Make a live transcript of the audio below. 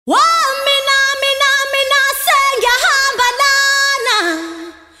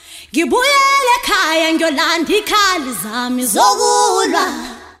Ngibuyele ekhaya ngiyolanda ikhali zami zokulwa.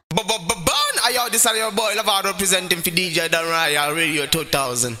 Yo, this is your boy Lavado representing for DJ Dan Raya Radio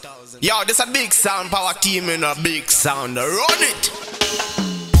 2000. Yo, this is a big sound power team in a big sound. Run it!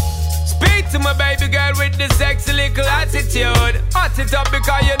 Speak to my baby girl with the sexy little attitude. Hot it up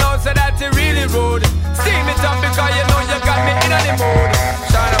because you know so that you really rude. Steam it up because you know you got me in the mood.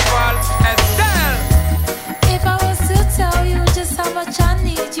 Shine a fall, Estelle. If I was to tell you just how much I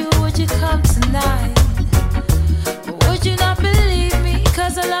need you, would you come tonight? Or would you not believe me?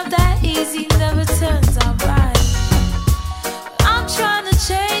 Cause a love that easy never turns out right. I'm trying to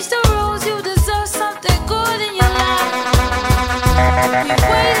change the rules. You deserve something good in your life. We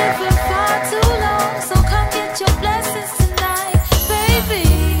waited for far too long, so come get your blessings tonight. Baby,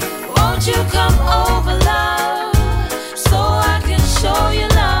 won't you come over, love, so I can show you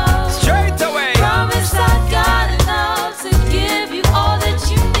love. Straight away. Promise I got enough to give you all that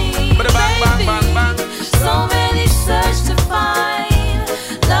you need. Bang, bang, bang, bang. So many search to find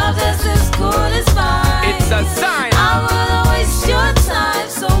love that's as good as mine. It's a sign. I will waste your time,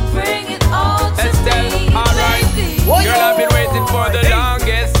 so bring it all to Estelle, me, alright. baby. Girl, I've been waiting for the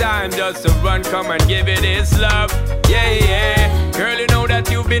longest time just to run, come and give it this love. Yeah, yeah. Girl, you know that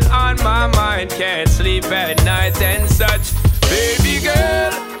you've been on my mind. Can't sleep at night and such. Baby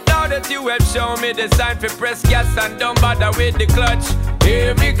girl, now that you have shown me the sign for press gas and don't bother with the clutch.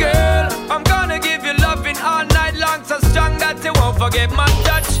 Hear me, girl, I'm gonna give you loving all night long, so strong that you won't forget my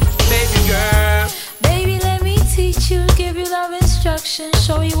touch. Baby girl, baby, let me teach you, give you love instruction,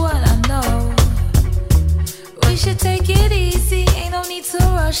 show you what I know. We should take it easy, ain't no need to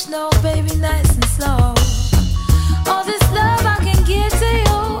rush, no, baby, nice and slow. All this love I can give to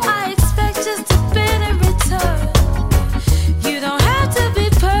you, I expect just a bit in return. You don't have to be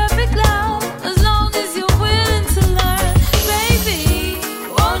perfect, love, as long as you're willing to learn. Baby,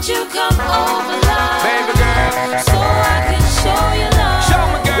 won't you come over, love, baby girl, so I can show you love. show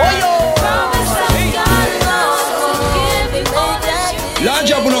me, girl. Promise I got enough to give you all that you need.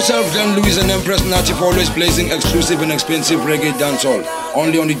 Large up on yourself, Glenn Lewis and Empress Natif, always blazing exclusive and expensive reggae dancehall.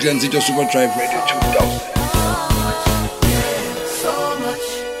 Only on the Glen Zito Super Drive Radio 2000.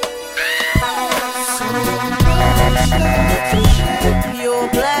 Your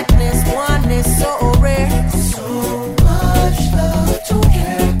blackness, oneness, so rare. So much love to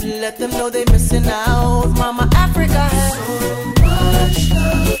give. Let them know they missing out. Mama Africa has so much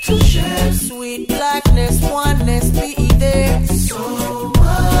love to share. Sweet blackness, oneness, be there. So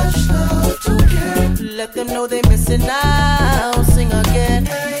much love to give. Let them know they missing out. Sing again.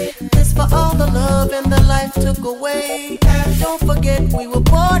 This for all the love and the life took away. Don't forget we were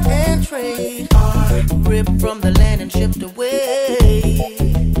bought and traded. Ripped from the land and shipped away.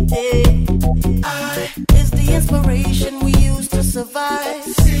 I is the inspiration we use to survive.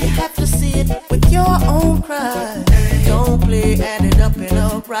 You have to see it with your own cry. Don't play, add it up in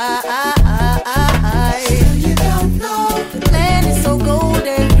a ride. You don't know the land is so gold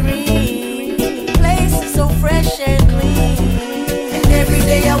and green. The place is so fresh and clean. And every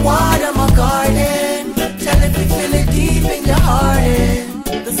day I water my garden. Tell if you feel it deep in your heart.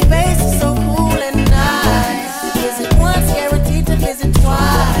 And the space is so cool and nice. Visit once, guaranteed to visit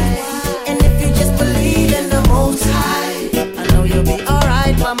twice. And if you just believe in the Most High, I know you'll be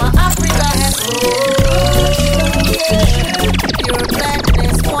alright. Mama Africa has your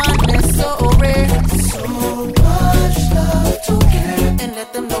blackness, oneness, so rare. So much love to give. And let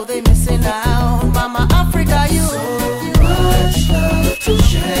them know they missing out. Mama Africa, you so much love to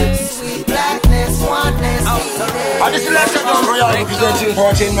share. Sweet blackness, oneness, And this is Legend of Royal representing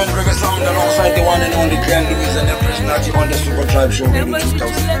entertainment reggae sound alongside the one and only Glenn Lewis and Empress Natif on the Super Tribe Show Radio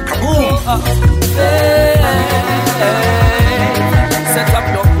 2000. Kaboom! Set up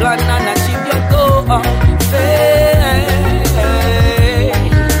your plan and achieve your goal.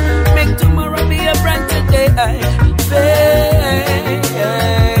 Make tomorrow be a brand today.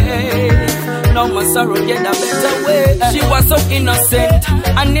 No more sorrow, get a better way. She was so innocent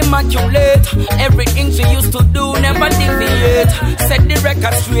and immaculate. Everything she used to do, never deviate. Set the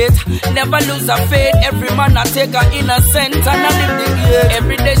record straight, never lose her faith. Every man I take her innocent and I live the gate.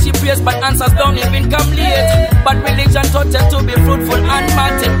 Every day she prays, but answers don't even come late. But religion taught her to be fruitful and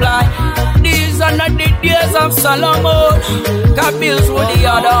multiply. These are not the days of Solomon. God builds with the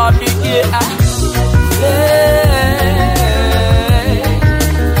order of the year.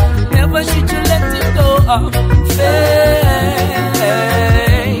 Never should you let it go of faith.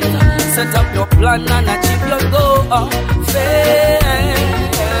 Set up your plan and achieve your goal of faith.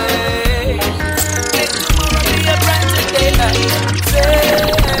 Make tomorrow be a bright day.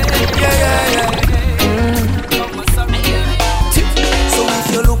 Faith. So if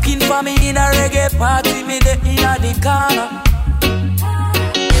you're looking for corner.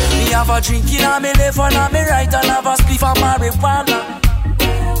 Me have a drink in on me left and on me right, and have a spliff of marijuana.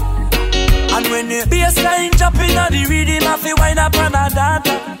 And when the bassline jumping on the rhythm, I feel wind up on a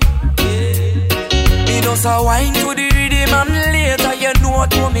data. Me just a wine to the rhythm, and later you know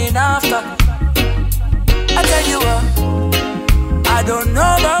what coming after. I tell you what, I don't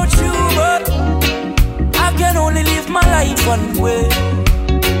know about you, but I can only live my life one way.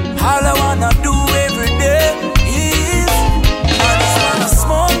 All I wanna do every day is I just wanna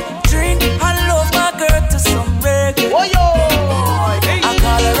smoke, drink, and love my girl to some reggae. Oh, yo. I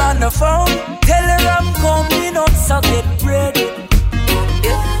call her on the phone, tell her I'm coming up, so get ready.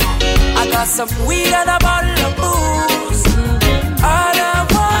 Yeah. I got some weed and a bottle of booze. All I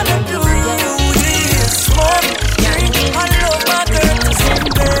wanna do is smoke, drink, and love my girl to some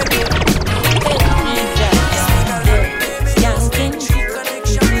reggae.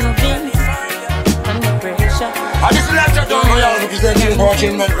 Representing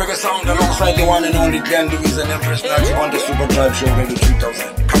Entertainment Reggae Sound alongside the one and only Glenn Lewis and Empress Natty on the Super Drive Show Radio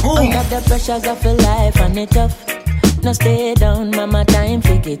 3000. Kaboom! Under the pressures of a life and it tough. No stay down, mama, time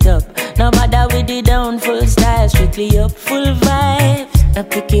pick it up. No bother with the down, full style, strictly up, full vibes. I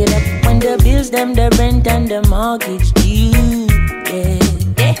pick it up when the bills, them, the rent and the mortgage due. Yeah,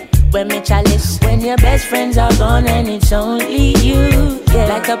 yeah. When me chalice, when your best friends are gone and it's only you. Yeah,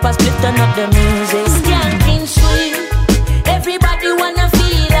 light up a split, turn up the music. Skanking sweet. Everybody wanna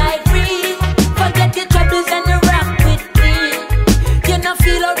feel like free. Forget your troubles and rock with me. You know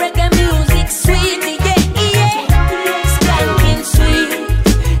feel a reggae music sweet, yeah, yeah. Skanking sweet.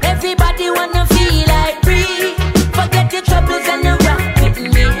 Everybody wanna feel like free. Forget your troubles and rock with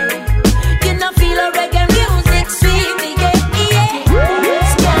me. You know feel a reggae music sweet, yeah, yeah.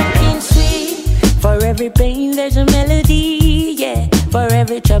 Skanking sweet. For every pain there's a melody, yeah. For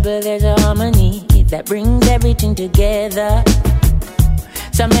every trouble there's a harmony that brings everything together.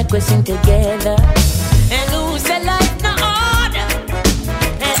 So make we sing together. And who said life no order?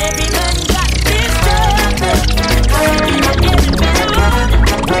 And every man got this trouble.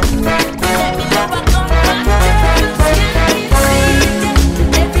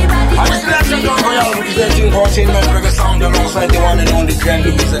 Representing Entertainment Reggae Sound alongside the one and only Glenn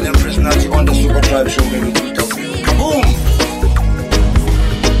Lewis and Empress Natty on the Super Drive Show Radio 3000. Kaboom!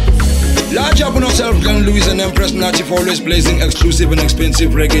 Large up on yourself, Glenn Lewis and Empress Natty for always blazing exclusive and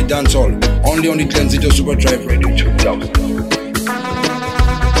expensive reggae dancehall. Only on the Glenn Zito Super Drive Radio 2000.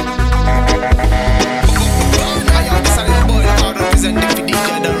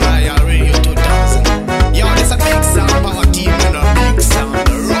 Yo, this a big sound, power team and a big sound.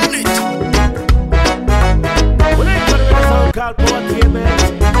 Run it. When I come with a song called Power Team,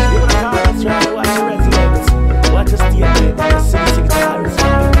 you wanna call us try to watch your residents. Watch your statement, sing guitars.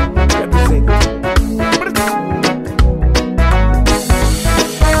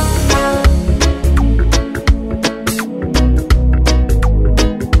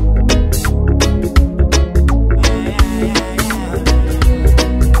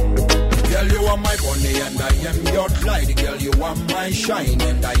 Shine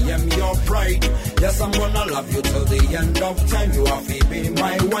and I am your pride. Yes, I'm gonna love you till the end of time. You have to be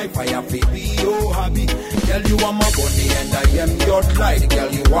my wife, I have to be your hubby. Girl, you are my bunny and I am your Clyde. Girl,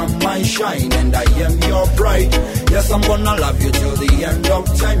 you are my shine and I am your pride. Yes, I'm gonna love you till the end of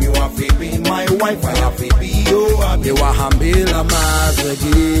time. You have to be my wife, I have to be your hubby. You are Hambila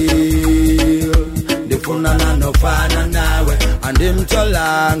Mazagil. The Funana no Fana Nawe and him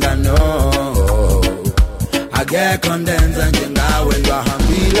Cholanga no. I get condensed and jenga when you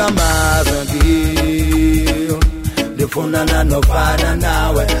hambila mazagil. The funana no fana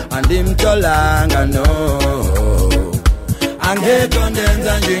nawe and him cholanga no. I get condensed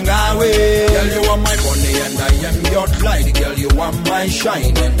and jenga we. Girl, you are my bunny and I am your Clyde. Girl, you are my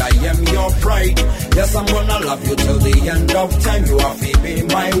shine and I am your pride. Yes, I'm gonna love you till the end of time. You have to be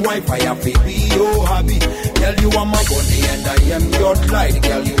my wife, I have to be your hubby. Girl, you are my bunny and I am your Clyde.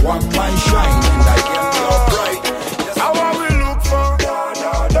 Girl, you are my shine and I am your pride. Yes, how are we look for?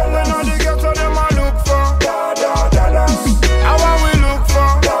 Don't we know the ghetto them a look for? How are we look for?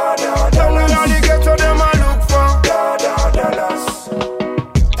 Don't we know the ghetto them a look for?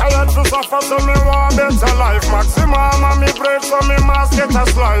 Tired to suffer so me want better life. Maximum and me break so me must get a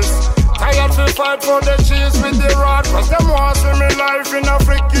slice. Tired to fight for the cheese with the rod, cause them want see me life in a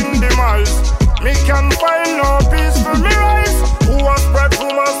freaking demise. Me can find no peace for me rise. Who are spread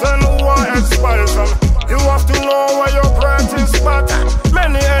rumors and who are expires. You have to know where your breath is back.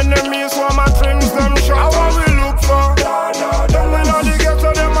 Many enemies want my dreams them shot. How are we look for? Don't we know the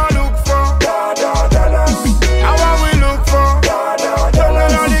ghetto them a look for? How are we look for? Don't we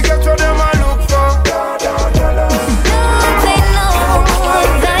know the ghetto them a look for?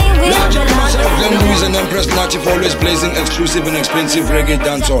 expensive reggae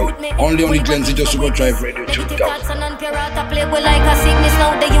dancehall. Only on the Glenzito Super Drive Radio 2000. Play with like a sickness.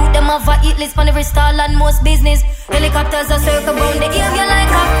 Now the youth them have a hit list on every stall and most business. Helicopters are circle round the area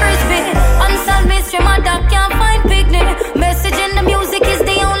like a frisbee. Unsolved mystery, my dog can't find picnic. Message in the music is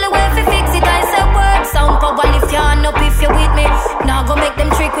the only way to fix it. I say word, sound power, lift your hand up if you're with me. Now go make them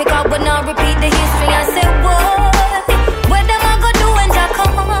trick quick out, but now repeat the history. I say word, what them I go do when Jah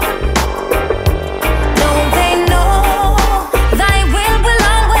come? Don't they know thy will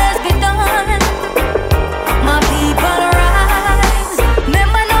always be done? My people rise,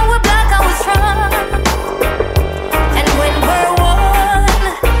 remember now we're black and we're strong. And when we're one,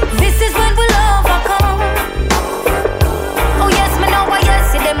 this is when we'll overcome. Oh yes, me know why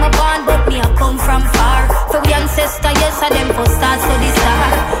yes, see them a born, but me I come from far. For we ancestor, yes, and them for stars to the star.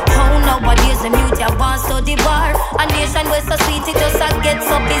 Oh nowadays the mute ya want to the bar. A nation where so sweet it just a get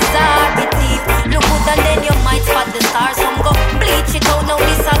so bizarre. It deep, look good and then you might spot the stars. Some go bleach it out, now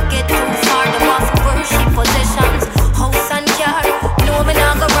this a get too far. Them off worship possessions, house and car. No me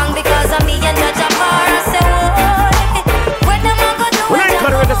not go wrong because of me and Jaja Bar. I say what? What them I go do? When I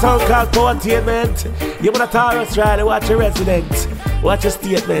cut with a song called Poetainment, you wanna Taurus Riley, watch your resident, watch your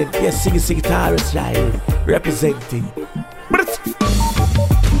statement. Yes, sing Taurus Riley, representing.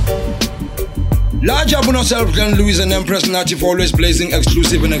 Large up on ourselves, Glenn Lewis and Empress Natif, always blazing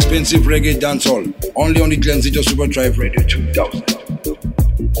exclusive and expensive reggae dancehall. Only on the Glenzito Super Drive Radio 2000.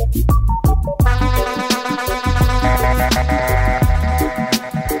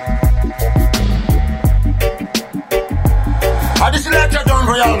 This is Lecture John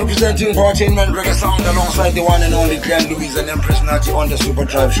Royale representing Poetainment Reggae Sound alongside the one and only Glenn Lewis and Empress Natif on the Super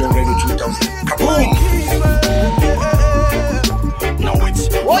Drive Show Radio 2000. Kaboom!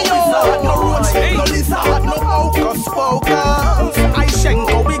 Oh yo, no roots, no lizard, no hocus pocus. I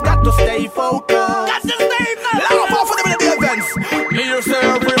Shenko, we got to stay focused. Got to stay focused. Laugh off for them in the events. Here say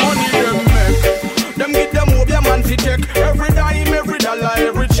every money them make. Them get them up, your man to check. Every dime, every dollar,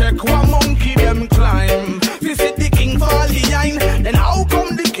 every check. One monkey them climb. Visit the king fall behind. Then how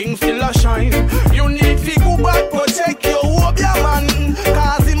come the king still a shine? You need to go back, protect your hope, your man.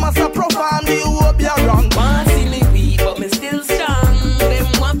 Cause he must have performed the hope, you're wrong. Man, see me weak, but me still strong.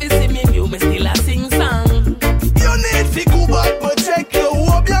 Me still a sing song. You need to go back, but check your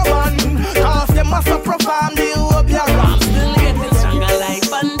hope, your man. Cause them must have performed the hope, your man. I'm still getting stronger like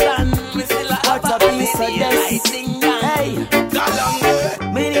Bantan. Me still a have a piece of lighting down. Hey, that long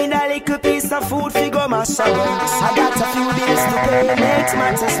way. Me need a little piece of food to go my shower. I got a few bills to pay, makes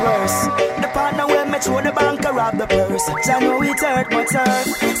matters worse. The partner will me throw the bank or rob the purse. I know it hurt my turf.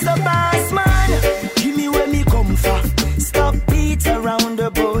 So boss man, give me where me come from. Stop beat around the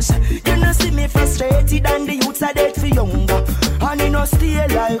bush. You know see me frustrated and the youths are dead for younger. And you know stay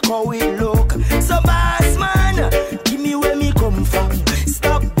like how we look. So boss man, give me where me come from.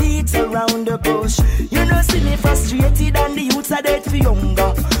 Stop beat around the bush. You know see me frustrated and the youths are dead for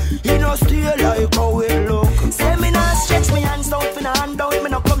younger. You know stay like how we look. Say me not stretch me hands out for no hand out. Me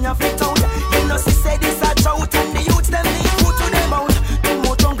no come your feet out. You know see say this a drought and the youths them need food to them out. Too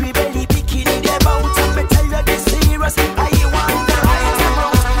much hungry belly picking in their mouth. And me tell you this serious. I want the right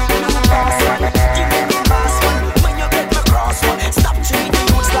amount. You boss one, give me the boss one. When you get my cross one, stop treating the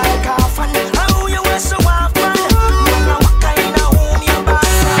youths like half one. How you want show off man? You know what kind of home you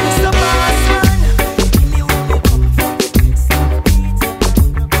boss one. So boss one, give me where me come from.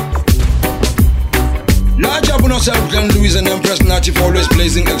 Large up on ourselves, Glenn Lewis and Empress Natif, always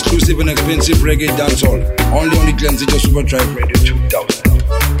blazing exclusive and expensive reggae dancehall. Only on the Glenzito Super Drive Radio 2000.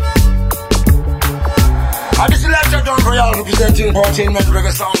 This is Lecture John Royale representing Poetainment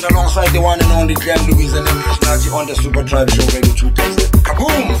Reggae Sound alongside the one and only Glenn Lewis and Empress Natif on the Super Drive Show Radio 2000.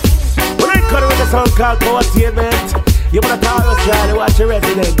 Kaboom! When I cut with a song called Poetainment, you wanna Taurus Riley, watch your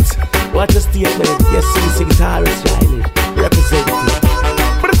resident, watch your statement. Yes, sing Taurus Riley, representing.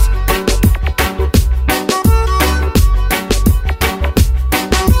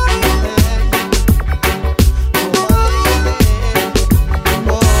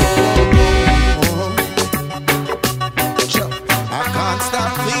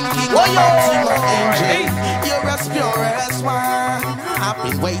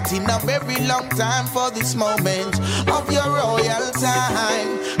 Waiting a very long time for this moment of your royal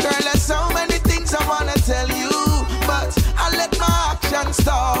time. Girl, there's so many things I wanna tell you, but I let my actions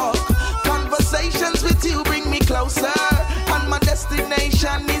talk. Conversations with you bring me closer, and my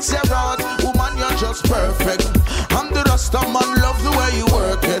destination is your heart. Woman, you're just perfect. I'm the Rastaman, love the way you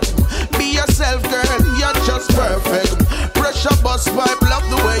work it. Be yourself, girl, you're just perfect. Pressure bust pipe, love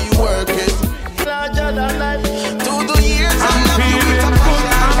the way you work it. Through the years, I love you with a passion.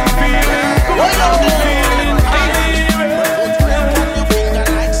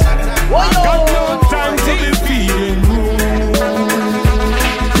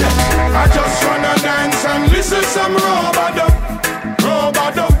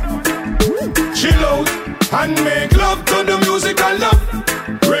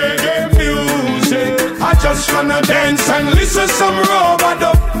 just wanna dance and listen some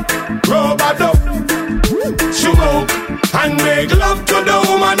rub-a-dub. She woke and make love to the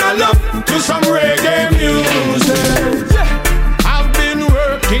woman I love, to some reggae music. I've been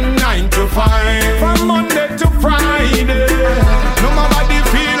working 9 to 5 from Monday to Friday. No, my body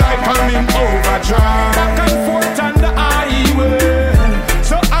feel like I'm in overdrive, back and forth on the highway.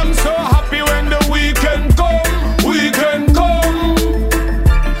 So I'm so happy when the weekend come.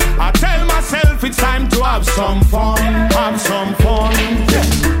 I tell myself it's time to have some fun. Yeah.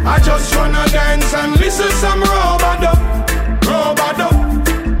 I just wanna dance and listen some rub-a-dub.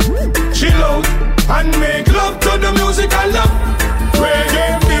 Chill out and make love to the music I love.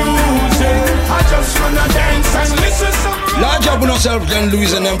 Reggae music. I just wanna dance and listen some. Large up on yourself, Glenn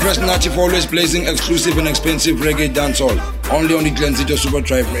Louise and Empress Nachi for always blazing exclusive and expensive reggae dancehall. Only on the Glen Zito Super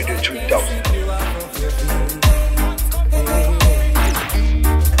Drive Radio 2000.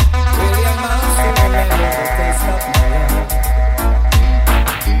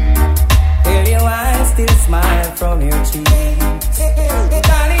 Still smile from your cheeks,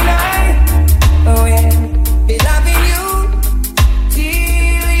 darling. I will be loving you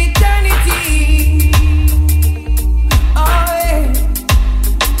till eternity. Oh yeah,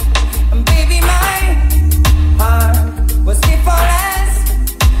 baby, my heart was stiff as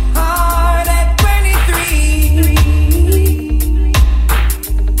hard at 23.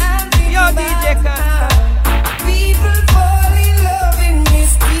 And yo, DJ people fall in love in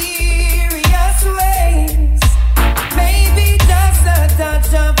mysterious ways. Maybe just a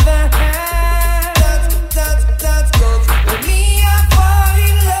touch of the hand. Touch. But me, I fall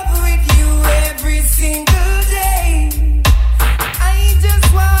in love with you every single day. I just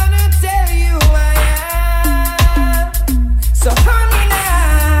wanna tell you I am. So honey now,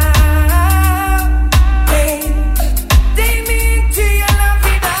 hey, take me into your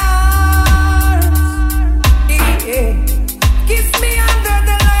loving arms. Yeah. Kiss me under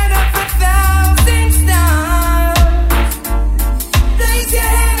the light of 1,000 stars. Place your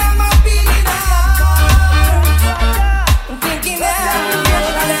head on my beating heart. I'm thinking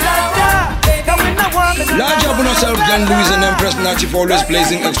Large up on yourself, Glenn Louise and Empress Nachi for always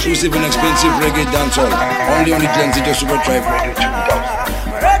blazing exclusive and expensive reggae dancehall. Only on the Glen Zito Super Drive Radio 2000.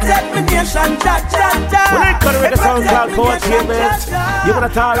 When I cut a song called Entertainment, you wanna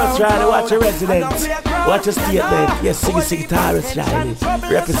Taurus Riley, watch your resident, watch your statement. Yes, sing Taurus Riley,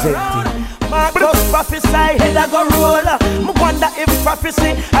 representing. Marcus prophesy, head I go roll. I wonder if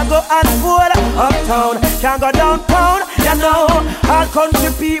prophecy I go unfold. Uptown, can't go downtown. You know, all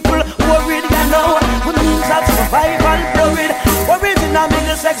country people worried. You know, with means of survival blurred. Worried in a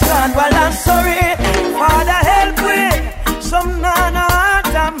middle section. Well, I'm sorry, Father help me. Some nana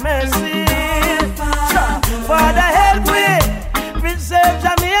have mercy. Father help me. Preserve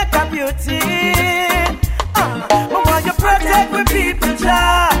Jamaica beauty. I want you protect me people,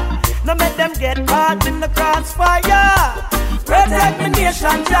 Jah. No make them get caught in the crossfire. Protect my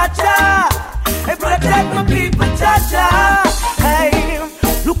nation, Jah. Hey, protect my people, Jah. Hey,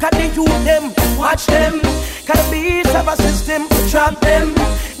 look at the youth them, watch them. Can the beats have a system to trap them?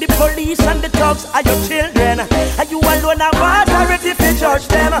 The police and the thugs are your children. Are you alone and authority to judge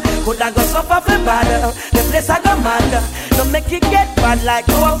them? Could I go suffer for bad? The place I go mad. Don't make it get bad like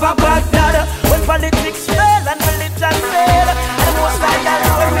over Baghdad. When politics fail and religion fail, and most like that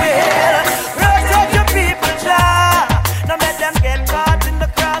will fail. Protect your people, Jah. Don't make them get caught in the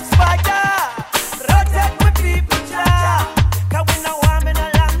crossfire. Protect my people, Jah. Cause we know I'm in a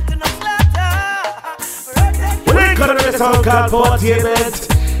land to no slaughter. When I cut a song called Entertainment,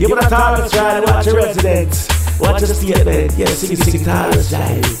 you wanna Taurus Riley, watch your resident, watch your statement. Yes, sing Taurus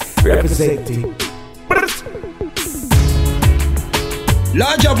Riley, representing.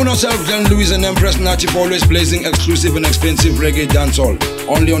 Large up on yourself, Glenn Louise and Empress Nachi for always blazing exclusive and expensive reggae dancehall.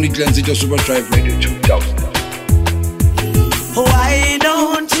 Only on the Glen Zito Super Drive Radio 2000. Why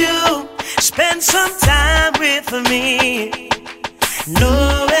don't you spend some time with me?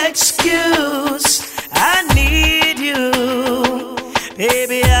 No excuse, I need you.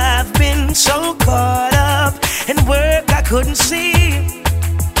 Baby, I've been so caught up in work I couldn't see.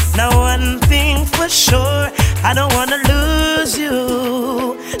 Now one thing for sure, I don't wanna lose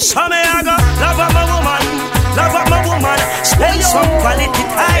you. So may I go love up my woman, spend some quality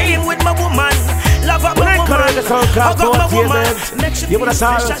time with my woman. Love up my woman, hug up my woman. You wanna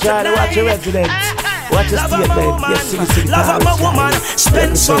Taurus Riley, watch your resident, watch your statement. Yes, sing love up my woman,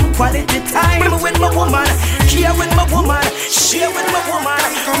 spend some quality time with my woman. Care with my woman, share with my woman.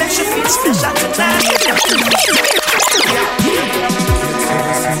 Make you feel special tonight.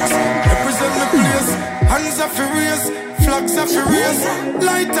 Represent the place, hands are furious, flags are furious,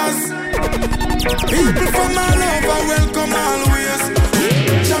 lighters. People from all over, welcome always.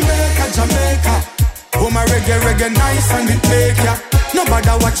 Jamaica, Jamaica. Oh my reggae nice and it make ya. Nobody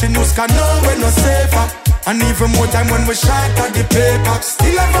watching news can know we're no safer. And even more time when we shot at the paper.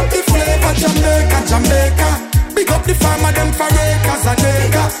 Still have up the flavor, Jamaica, Jamaica. Big up the farmer, them for acres and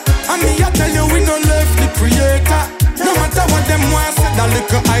acres. And me I tell you we no left the creator. No matter what them want, say that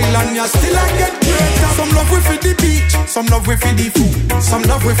little island, you still a get greater. Some love we for the beach, some love we for the food, some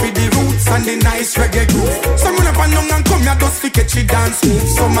love we for the roots and the nice reggae groove. Some run up and down and come here just to catch it dance move.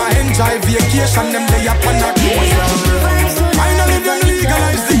 Some I enjoy vacation, them lay up on a cruise. Finally done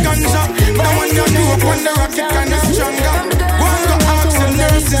legalize the ganja. Now when you do up on the rocket kind of stronger. Go and go ask the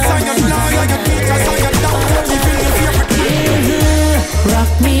nurses and your lawyer, your teachers and your doctor, even if you're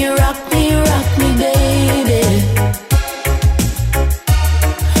rock me, rock me, rock me, baby.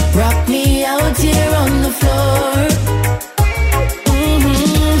 Rock me out here on the floor.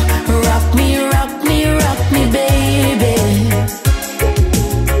 Rock me, rock me, rock me, baby.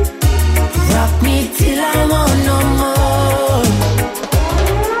 Rock me till I want no more.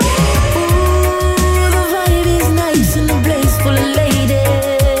 Ooh, the vibe is nice and the place full of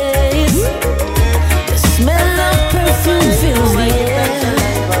ladies. The smell of perfume fills the air.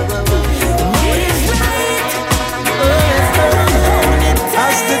 The mood is right.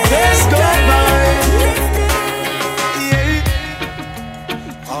 As the days go by,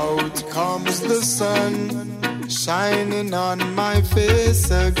 out comes the sun, shining on my face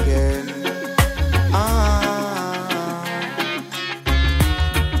again.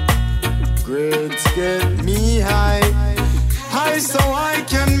 Grades get me high, high so I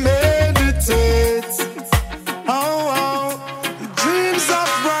can meditate. Dreams of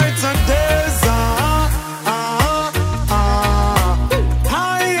brighter days.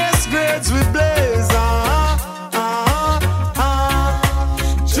 Highest grades we blaze.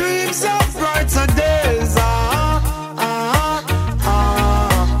 Dreams of brighter days.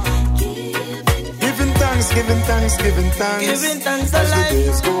 Giving thanks, giving thanks, giving thanks. Giving thanks as to the life.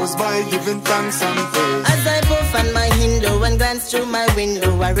 days goes by, giving thanks and praise. As I puff on my window and glance through my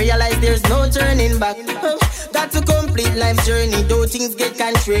window, I realize there's no turning back. Oh, got to complete life's journey, though things get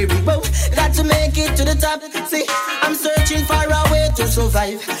contrary. Oh, got to make it to the top. See, I'm searching for a way to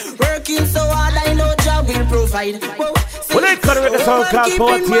survive. Working so hard, I know job will provide. Oh, when they cut with the song called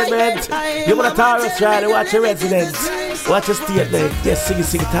Poetainment, you want to Taurus Riley, watch your residence, watch your statement. Yes,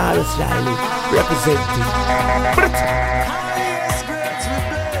 sing Taurus Riley, representing.